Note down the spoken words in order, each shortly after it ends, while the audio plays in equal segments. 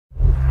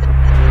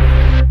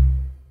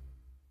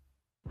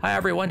Hi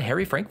everyone,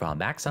 Harry Frank from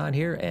Maxon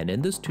here, and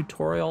in this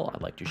tutorial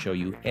I'd like to show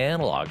you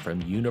Analog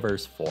from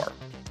Universe 4.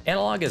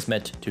 Analog is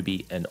meant to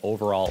be an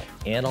overall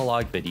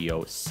analog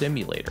video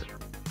simulator,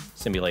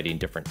 simulating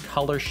different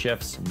color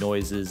shifts,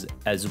 noises,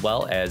 as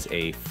well as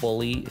a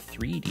fully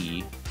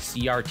 3D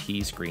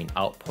CRT screen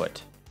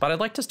output. But I'd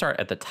like to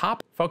start at the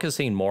top,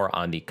 focusing more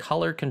on the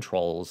color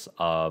controls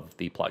of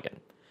the plugin.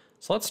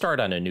 So let's start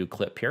on a new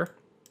clip here,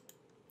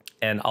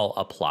 and I'll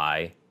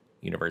apply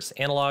Universe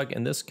Analog,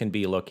 and this can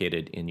be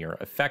located in your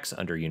effects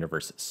under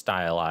Universe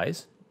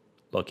Stylize,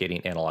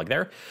 locating Analog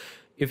there.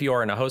 If you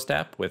are in a host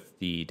app with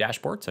the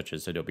dashboard, such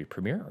as Adobe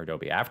Premiere or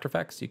Adobe After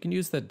Effects, you can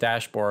use the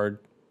dashboard,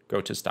 go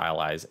to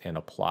Stylize, and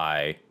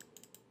apply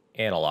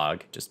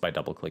Analog just by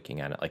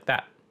double-clicking on it like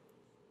that.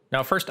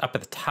 Now, first up at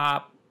the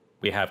top,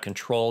 we have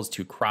controls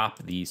to crop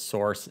the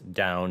source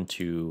down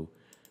to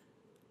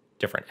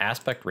different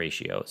aspect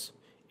ratios.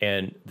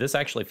 And this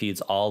actually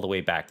feeds all the way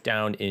back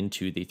down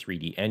into the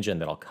 3D engine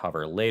that I'll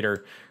cover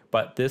later,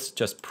 but this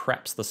just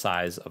preps the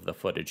size of the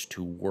footage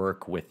to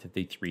work with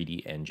the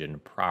 3D engine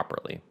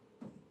properly.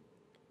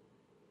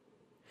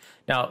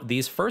 Now,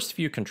 these first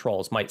few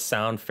controls might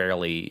sound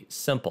fairly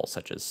simple,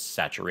 such as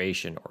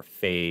saturation or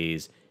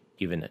phase,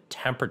 even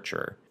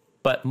temperature.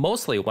 But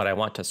mostly what I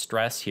want to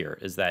stress here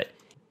is that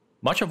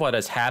much of what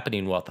is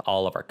happening with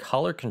all of our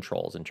color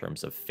controls in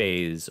terms of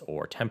phase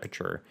or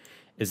temperature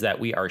is that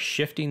we are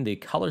shifting the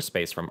color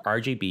space from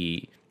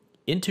RGB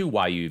into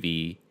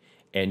YUV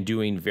and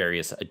doing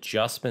various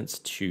adjustments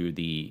to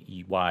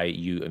the Y,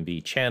 U, and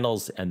V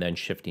channels and then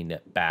shifting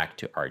it back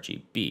to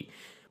RGB.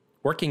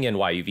 Working in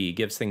YUV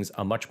gives things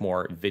a much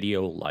more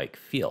video-like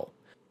feel.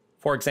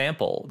 For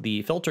example,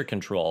 the filter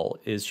control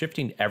is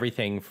shifting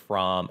everything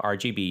from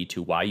RGB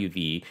to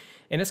YUV,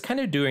 and it's kind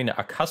of doing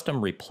a custom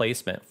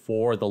replacement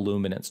for the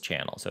luminance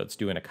channel. So it's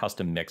doing a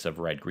custom mix of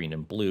red, green,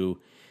 and blue,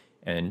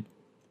 and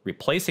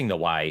replacing the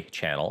Y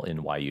channel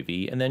in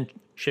YUV, and then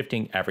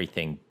shifting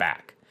everything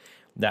back.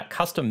 That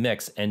custom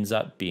mix ends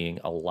up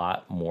being a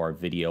lot more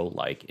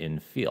video-like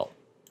in feel.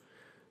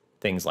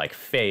 Things like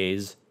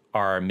phase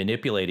are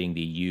manipulating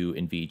the U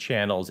and V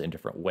channels in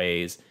different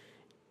ways,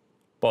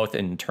 both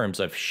in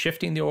terms of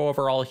shifting the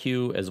overall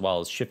hue as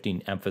well as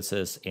shifting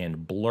emphasis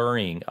and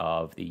blurring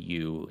of the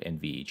U and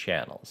V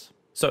channels.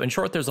 So in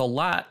short, there's a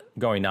lot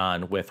going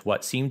on with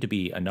what seem to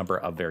be a number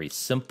of very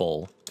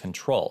simple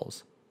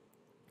controls.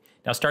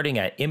 Now, starting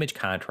at image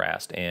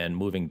contrast and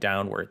moving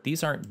downward,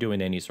 these aren't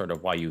doing any sort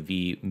of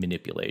YUV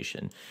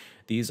manipulation.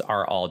 These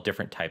are all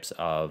different types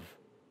of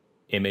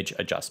image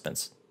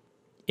adjustments.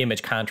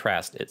 Image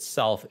contrast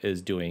itself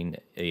is doing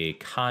a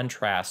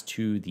contrast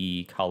to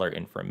the color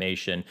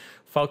information,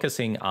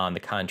 focusing on the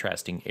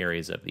contrasting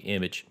areas of the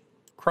image.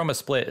 Chroma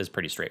split is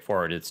pretty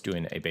straightforward. It's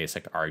doing a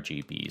basic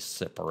RGB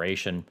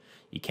separation.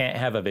 You can't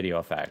have a video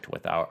effect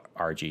without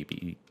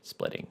RGB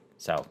splitting.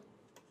 So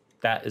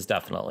that is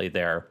definitely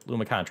there.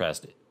 Luma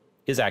contrast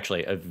is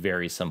actually a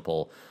very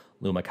simple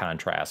Luma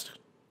contrast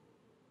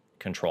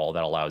control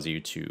that allows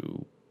you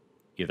to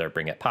either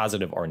bring it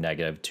positive or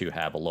negative to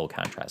have a low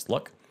contrast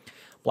look.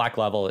 Black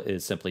level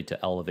is simply to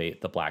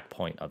elevate the black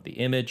point of the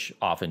image,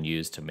 often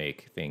used to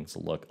make things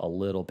look a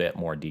little bit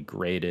more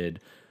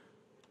degraded.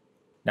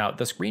 Now,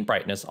 the screen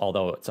brightness,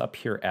 although it's up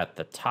here at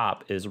the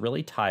top, is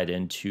really tied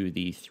into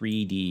the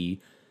 3D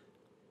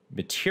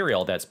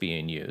material that's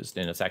being used,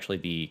 and it's actually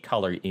the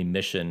color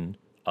emission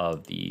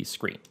of the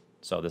screen.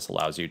 So this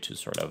allows you to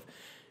sort of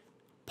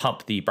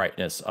pump the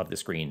brightness of the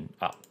screen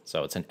up.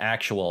 So it's an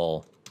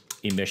actual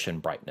emission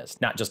brightness,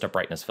 not just a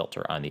brightness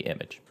filter on the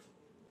image.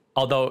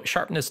 Although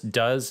sharpness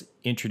does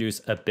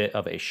introduce a bit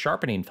of a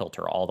sharpening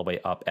filter all the way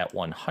up at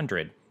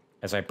 100,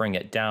 as I bring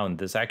it down,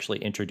 this actually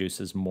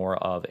introduces more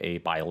of a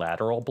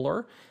bilateral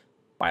blur.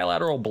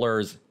 Bilateral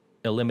blurs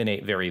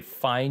eliminate very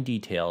fine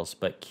details,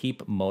 but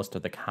keep most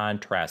of the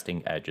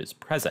contrasting edges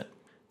present.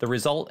 The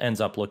result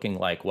ends up looking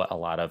like what a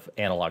lot of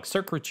analog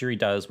circuitry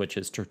does, which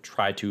is to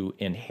try to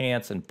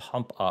enhance and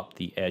pump up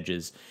the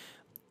edges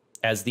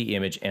as the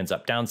image ends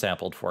up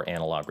downsampled for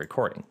analog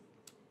recording.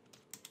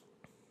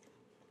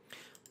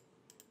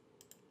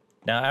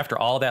 Now, after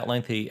all that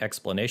lengthy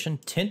explanation,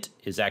 tint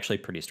is actually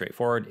pretty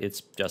straightforward.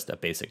 It's just a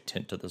basic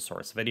tint to the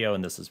source video,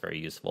 and this is very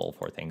useful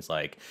for things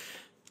like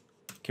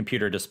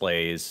computer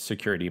displays,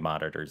 security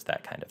monitors,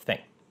 that kind of thing.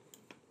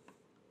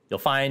 You'll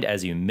find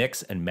as you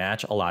mix and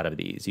match a lot of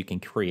these, you can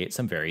create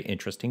some very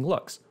interesting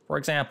looks. For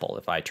example,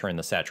 if I turn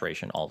the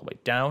saturation all the way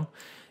down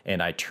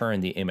and I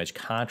turn the image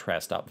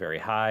contrast up very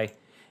high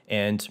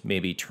and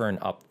maybe turn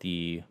up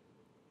the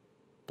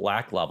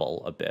black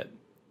level a bit,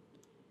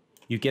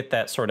 you get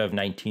that sort of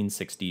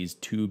 1960s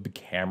tube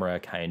camera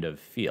kind of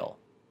feel.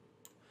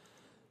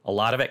 A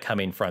lot of it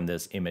coming from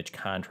this image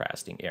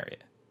contrasting area.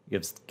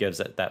 Gives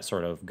it that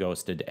sort of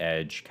ghosted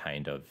edge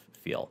kind of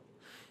feel.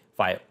 If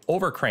I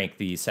overcrank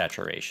the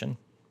saturation,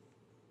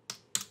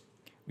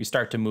 we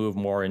start to move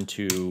more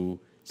into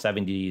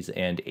 70s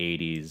and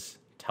 80s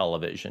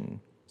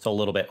television. So a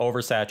little bit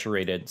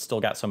oversaturated, still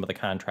got some of the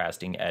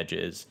contrasting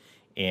edges,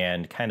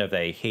 and kind of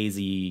a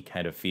hazy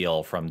kind of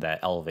feel from that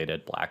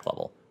elevated black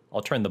level.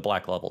 I'll turn the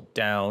black level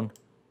down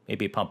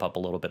maybe pump up a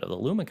little bit of the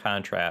lumen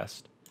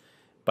contrast,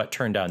 but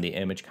turn down the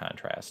image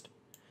contrast.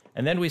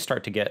 And then we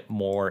start to get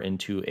more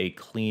into a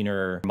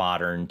cleaner,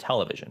 modern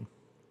television.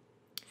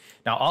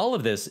 Now, all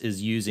of this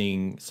is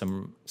using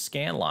some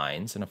scan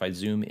lines, and if I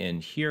zoom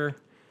in here,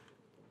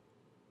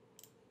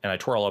 and I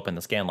twirl open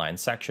the Scanlines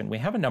section, we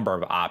have a number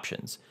of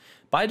options.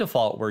 By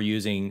default, we're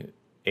using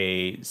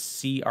a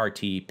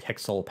CRT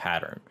pixel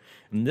pattern.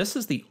 And this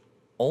is the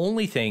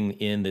only thing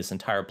in this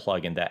entire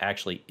plugin that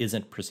actually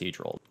isn't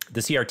procedural.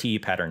 The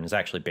CRT pattern is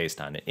actually based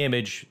on an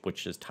image,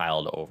 which is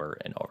tiled over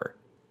and over.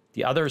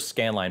 The other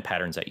scanline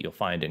patterns that you'll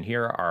find in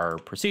here are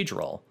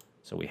procedural.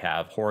 So we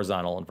have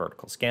horizontal and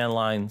vertical scan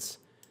lines.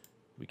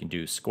 We can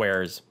do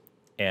squares,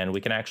 and we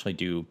can actually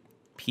do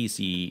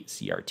PC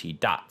CRT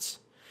dots.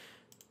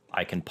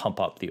 I can pump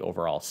up the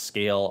overall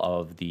scale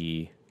of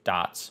the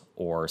dots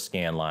or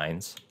scan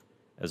lines,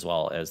 as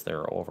well as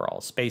their overall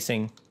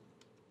spacing.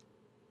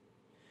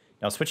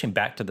 Now, switching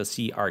back to the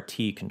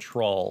CRT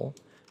control,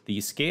 the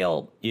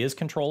scale is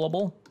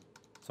controllable.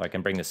 So I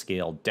can bring the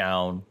scale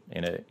down,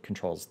 and it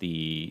controls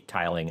the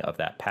tiling of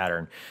that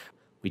pattern.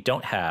 We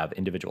don't have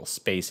individual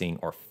spacing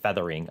or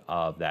feathering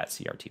of that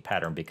CRT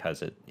pattern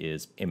because it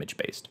is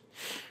image-based.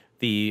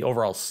 The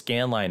overall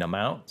scanline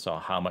amount, so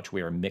how much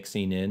we are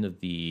mixing in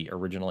the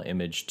original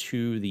image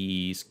to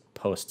the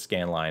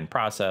post-scanline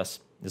process,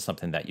 is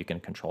something that you can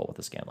control with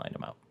the scanline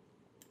amount.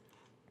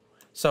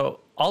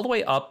 So all the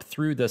way up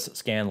through this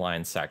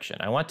scanline section,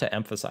 I want to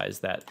emphasize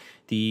that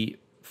the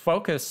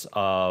focus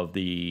of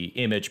the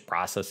image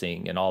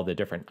processing and all the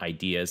different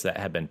ideas that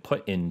have been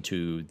put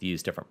into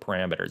these different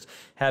parameters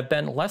have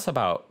been less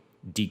about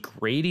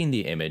degrading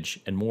the image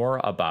and more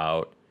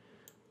about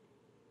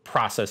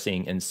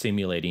processing and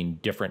simulating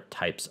different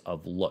types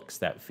of looks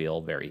that feel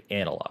very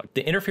analog.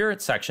 The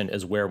interference section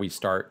is where we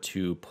start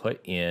to put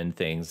in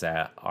things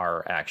that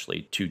are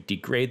actually to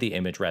degrade the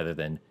image rather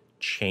than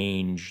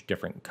change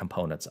different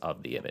components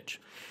of the image.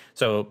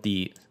 So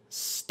the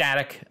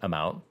static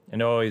amount,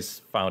 and I always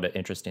found it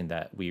interesting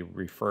that we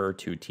refer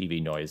to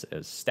TV noise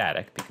as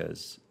static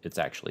because it's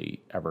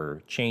actually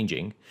ever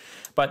changing,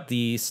 but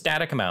the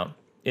static amount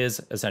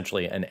is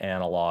essentially an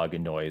analog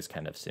noise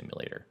kind of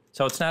simulator.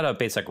 So it's not a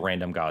basic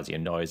random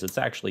Gaussian noise. It's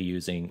actually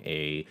using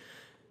a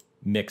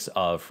mix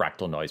of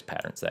fractal noise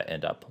patterns that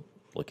end up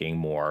looking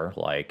more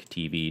like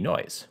TV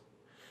noise.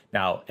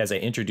 Now, as I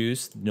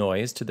introduce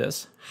noise to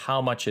this,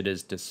 how much it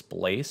is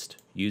displaced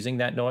using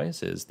that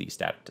noise is the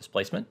static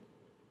displacement.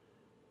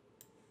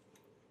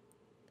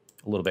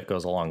 A little bit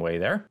goes a long way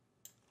there.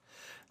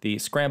 The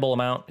scramble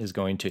amount is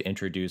going to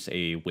introduce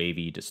a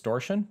wavy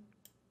distortion,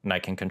 and I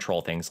can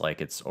control things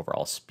like its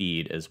overall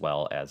speed as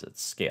well as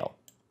its scale.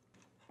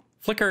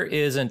 Flicker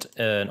isn't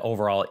an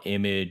overall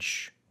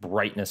image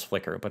brightness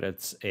flicker, but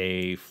it's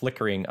a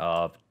flickering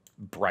of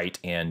bright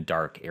and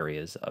dark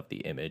areas of the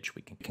image.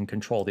 We can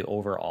control the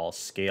overall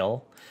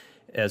scale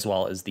as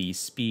well as the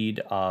speed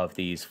of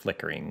these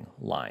flickering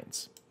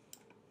lines.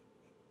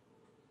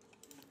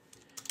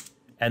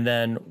 And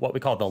then what we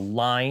call the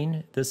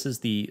line, this is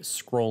the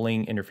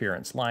scrolling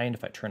interference line.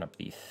 If I turn up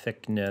the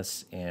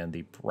thickness and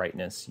the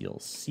brightness, you'll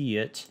see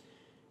it.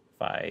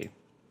 If I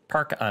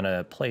park on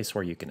a place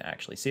where you can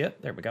actually see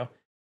it, there we go.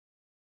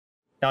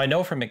 Now I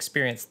know from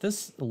experience,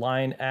 this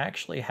line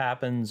actually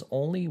happens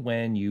only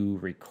when you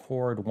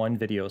record one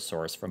video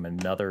source from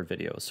another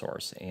video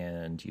source,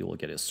 and you will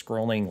get a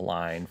scrolling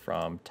line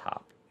from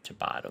top to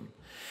bottom.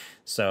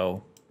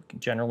 So we can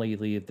generally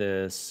leave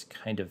this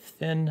kind of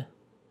thin,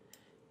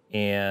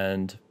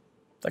 and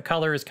the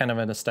color is kind of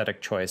an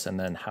aesthetic choice, and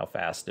then how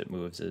fast it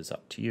moves is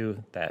up to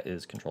you. That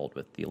is controlled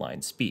with the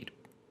line speed.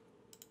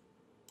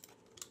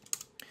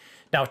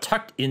 Now,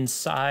 tucked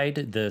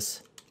inside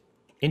this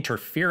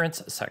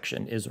interference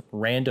section is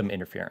random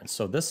interference.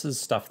 So this is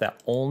stuff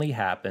that only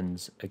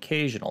happens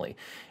occasionally.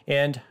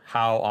 And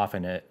how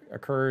often it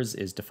occurs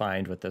is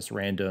defined with this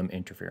random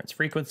interference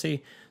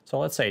frequency. So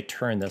let's say I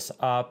turn this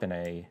up and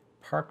I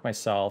park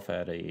myself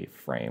at a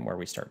frame where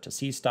we start to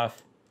see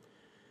stuff.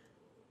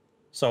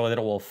 So that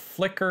it will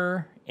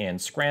flicker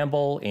and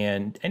scramble,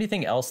 and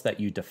anything else that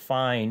you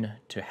define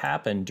to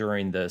happen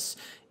during this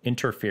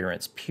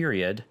interference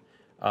period,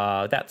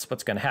 that's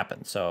what's going to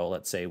happen. So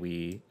let's say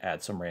we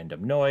add some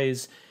random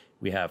noise,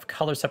 we have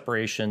color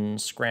separation,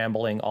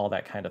 scrambling, all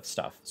that kind of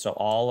stuff. So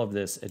all of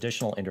this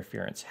additional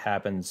interference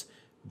happens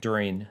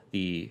during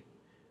the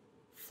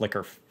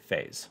flicker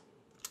phase.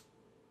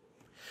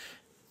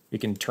 We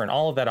can turn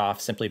all of that off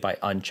simply by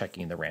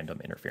unchecking the random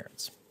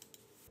interference.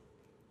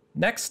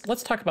 Next,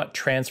 let's talk about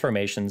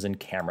transformations in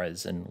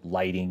cameras and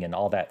lighting and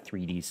all that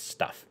 3D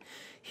stuff.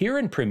 Here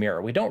in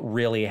Premiere, we don't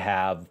really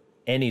have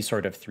any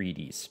sort of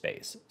 3D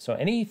space. So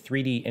any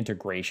 3D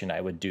integration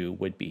I would do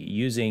would be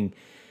using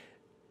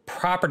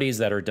properties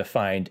that are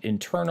defined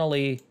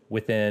internally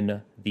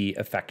within the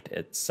effect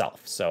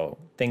itself. So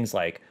things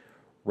like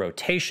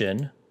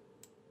rotation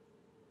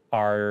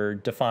are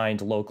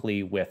defined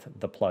locally with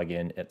the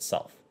plugin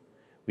itself.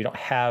 We don't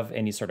have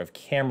any sort of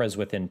cameras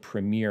within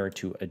Premiere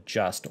to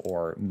adjust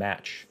or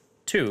match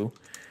to.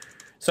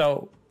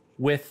 So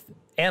With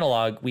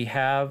analog, we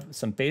have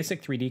some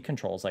basic 3D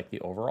controls like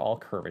the overall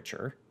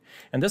curvature.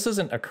 And this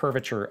isn't a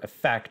curvature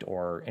effect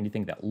or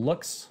anything that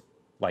looks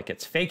like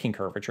it's faking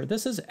curvature.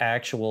 This is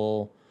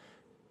actual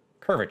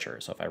curvature.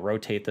 So if I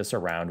rotate this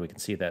around, we can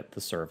see that the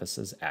surface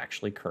is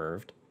actually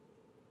curved.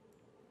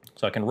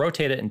 So I can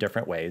rotate it in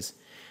different ways.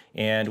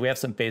 And we have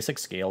some basic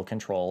scale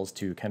controls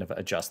to kind of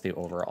adjust the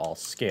overall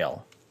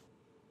scale.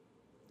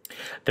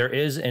 There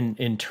is an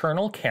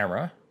internal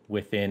camera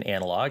within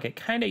analog. It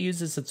kind of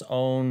uses its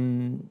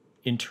own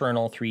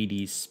internal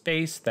 3D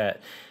space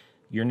that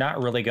you're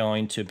not really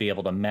going to be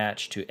able to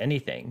match to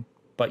anything,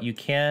 but you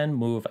can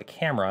move a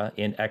camera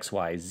in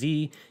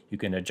XYZ. You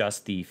can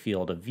adjust the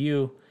field of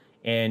view,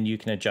 and you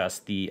can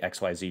adjust the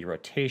XYZ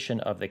rotation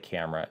of the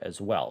camera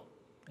as well.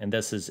 And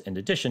this is in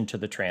addition to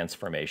the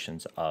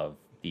transformations of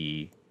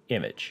the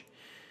image.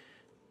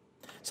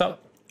 So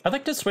I'd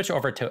like to switch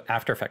over to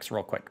After Effects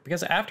real quick,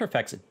 because After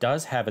Effects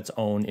does have its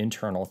own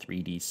internal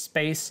 3D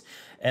space,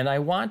 and I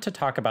want to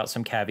talk about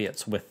some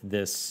caveats with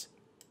this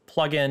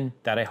plugin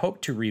that I hope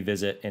to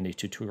revisit in a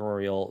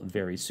tutorial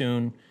very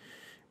soon,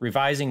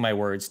 revising my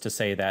words to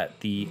say that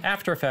the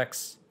After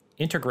Effects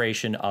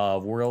integration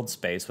of world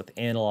space with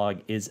analog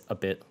is a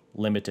bit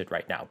limited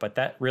right now, but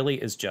that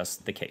really is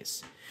just the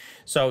case.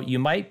 So you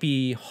might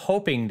be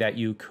hoping that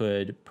you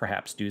could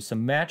perhaps do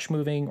some match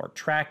moving or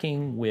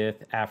tracking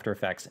with After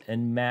Effects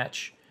and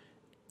match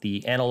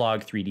the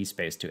analog 3D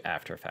space to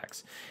After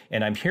Effects.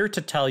 And I'm here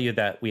to tell you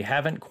that we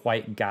haven't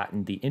quite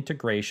gotten the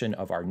integration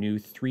of our new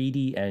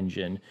 3D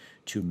engine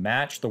to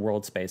match the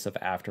world space of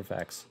After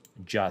Effects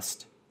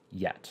just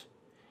yet.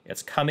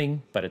 It's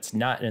coming, but it's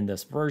not in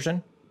this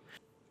version.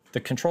 The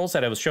controls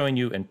that I was showing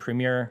you in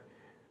Premiere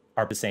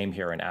are the same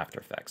here in After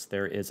Effects.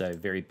 There is a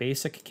very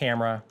basic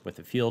camera with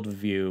a field of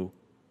view,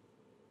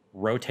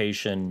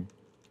 rotation,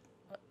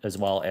 as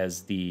well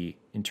as the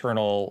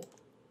internal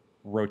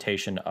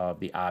rotation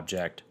of the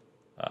object,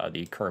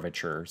 the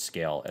curvature,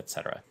 scale,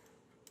 etc.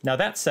 Now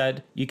that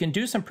said, you can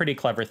do some pretty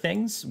clever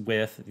things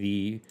with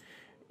the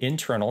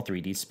internal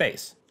 3D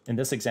space. In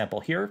this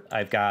example here,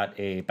 I've got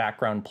a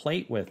background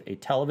plate with a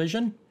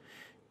television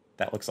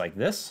that looks like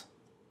this.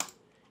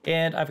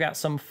 And I've got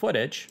some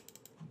footage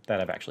that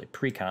I've actually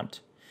pre-comped,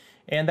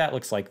 and that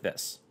looks like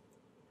this.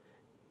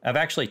 I've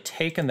actually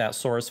taken that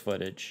source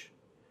footage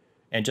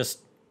and just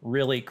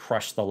really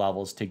crushed the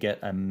levels to get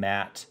a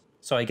matte,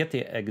 so I get the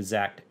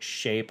exact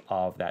shape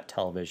of that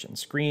television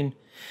screen,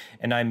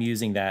 and I'm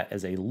using that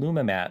as a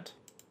Lumimatte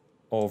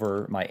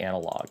over my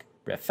analog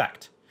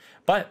effect.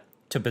 But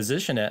to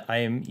position it, I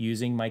am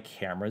using my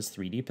camera's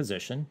 3D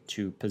position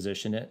to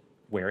position it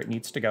where it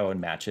needs to go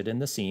and match it in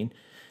the scene,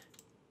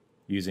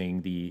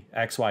 using the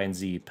X, Y, and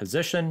Z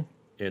position,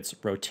 its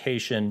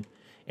rotation,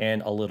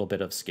 and a little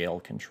bit of scale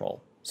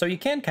control. So you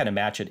can kind of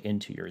match it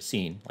into your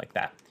scene like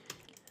that.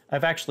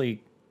 I've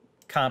actually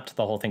comped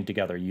the whole thing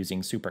together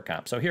using Super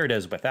Comp. So here it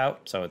is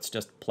without, so it's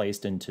just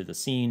placed into the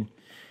scene.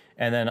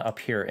 And then up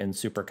here in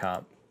Super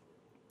Comp,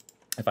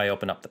 if I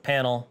open up the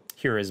panel,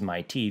 here is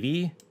my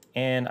TV,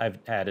 and I've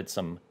added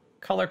some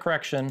color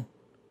correction,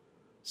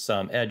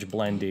 some edge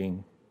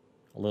blending,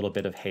 a little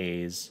bit of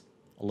haze,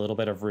 a little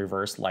bit of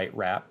reverse light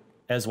wrap,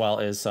 as well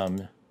as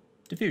some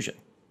diffusion.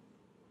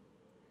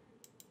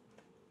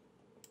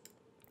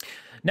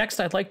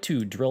 Next, I'd like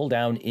to drill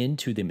down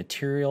into the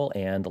material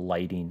and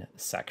lighting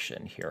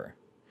section here.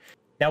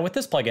 Now with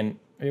this plugin,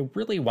 I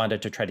really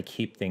wanted to try to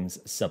keep things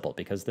simple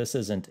because this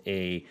isn't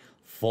a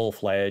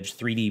full-fledged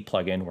 3D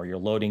plugin where you're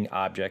loading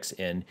objects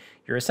in.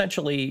 You're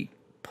essentially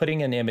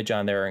putting an image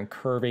on there and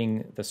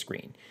curving the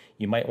screen.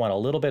 You might want a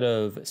little bit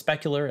of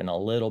specular and a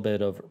little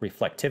bit of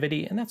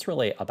reflectivity, and that's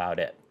really about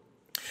it.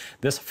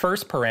 This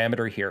first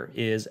parameter here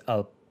is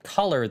a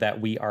color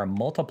that we are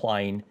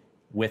multiplying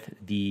with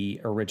the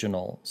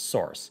original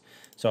source.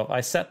 So if I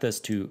set this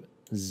to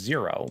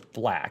 0,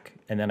 black,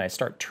 and then I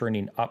start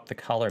turning up the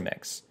color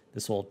mix,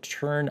 this will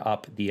turn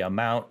up the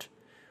amount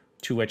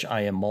to which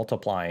I am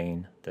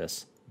multiplying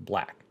this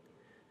black.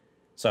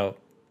 So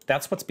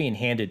that's what's being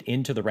handed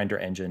into the render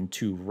engine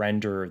to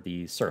render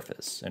the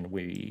surface. And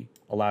we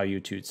allow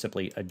you to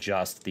simply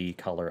adjust the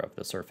color of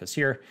the surface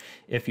here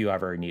if you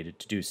ever needed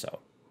to do so.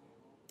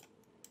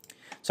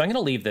 So I'm going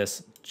to leave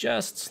this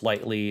just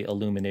slightly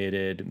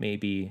illuminated,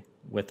 maybe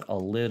with a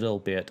little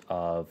bit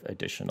of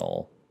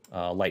additional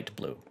light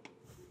blue.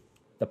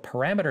 The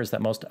parameters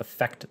that most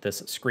affect this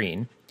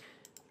screen,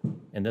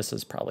 and this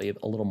is probably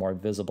a little more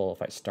visible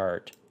if I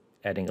start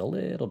adding a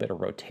little bit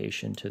of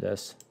rotation to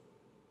this.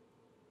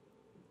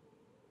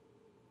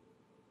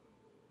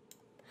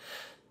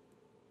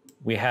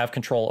 We have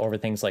control over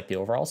things like the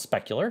overall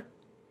specular,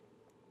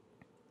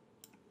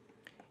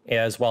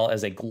 as well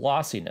as a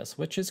glossiness,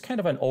 which is kind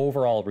of an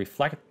overall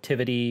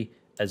reflectivity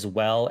as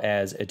well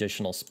as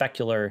additional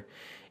specular.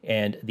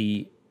 And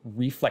the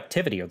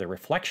reflectivity or the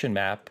reflection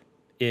map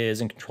is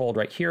controlled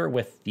right here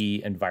with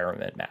the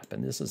environment map.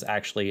 And this is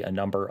actually a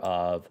number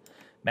of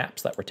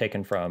maps that were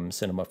taken from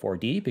Cinema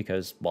 4D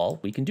because, well,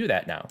 we can do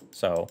that now.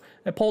 So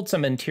I pulled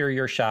some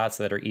interior shots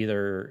that are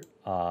either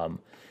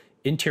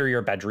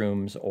interior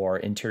bedrooms or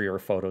interior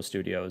photo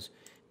studios.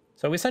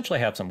 So we essentially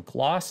have some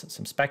gloss,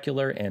 some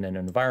specular, and an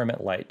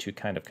environment light to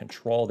kind of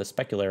control the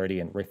specularity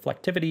and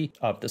reflectivity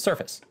of the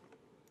surface.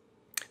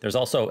 There's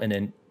also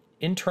an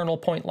internal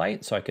point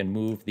light, so I can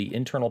move the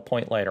internal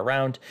point light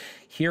around.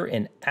 Here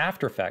in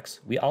After Effects,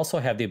 we also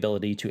have the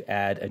ability to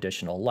add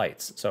additional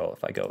lights. So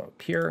if I go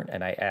up here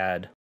and I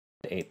add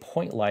a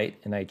point light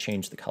and I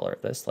change the color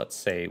of this, let's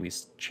say we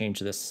change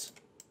this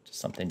to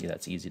something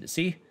that's easy to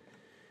see.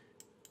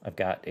 I've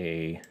got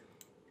a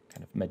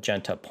kind of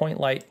magenta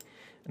point light,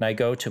 and I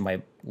go to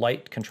my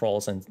light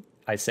controls and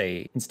I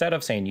say, instead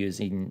of saying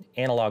using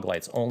analog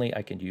lights only,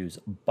 I can use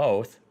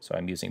both. So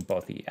I'm using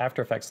both the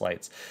After Effects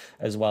lights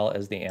as well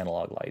as the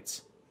analog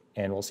lights.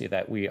 And we'll see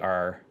that we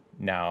are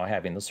now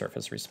having the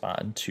surface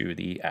respond to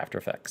the After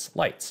Effects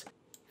lights.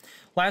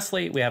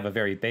 Lastly, we have a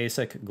very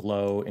basic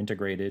glow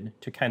integrated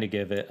to kind of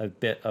give it a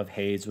bit of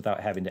haze without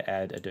having to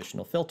add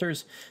additional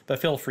filters, but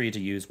feel free to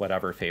use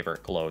whatever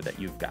favorite glow that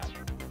you've got.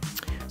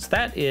 So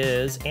that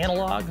is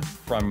Analog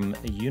from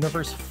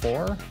Universe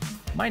 4.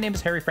 My name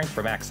is Harry Frank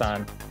from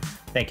Axon.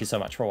 Thank you so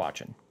much for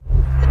watching.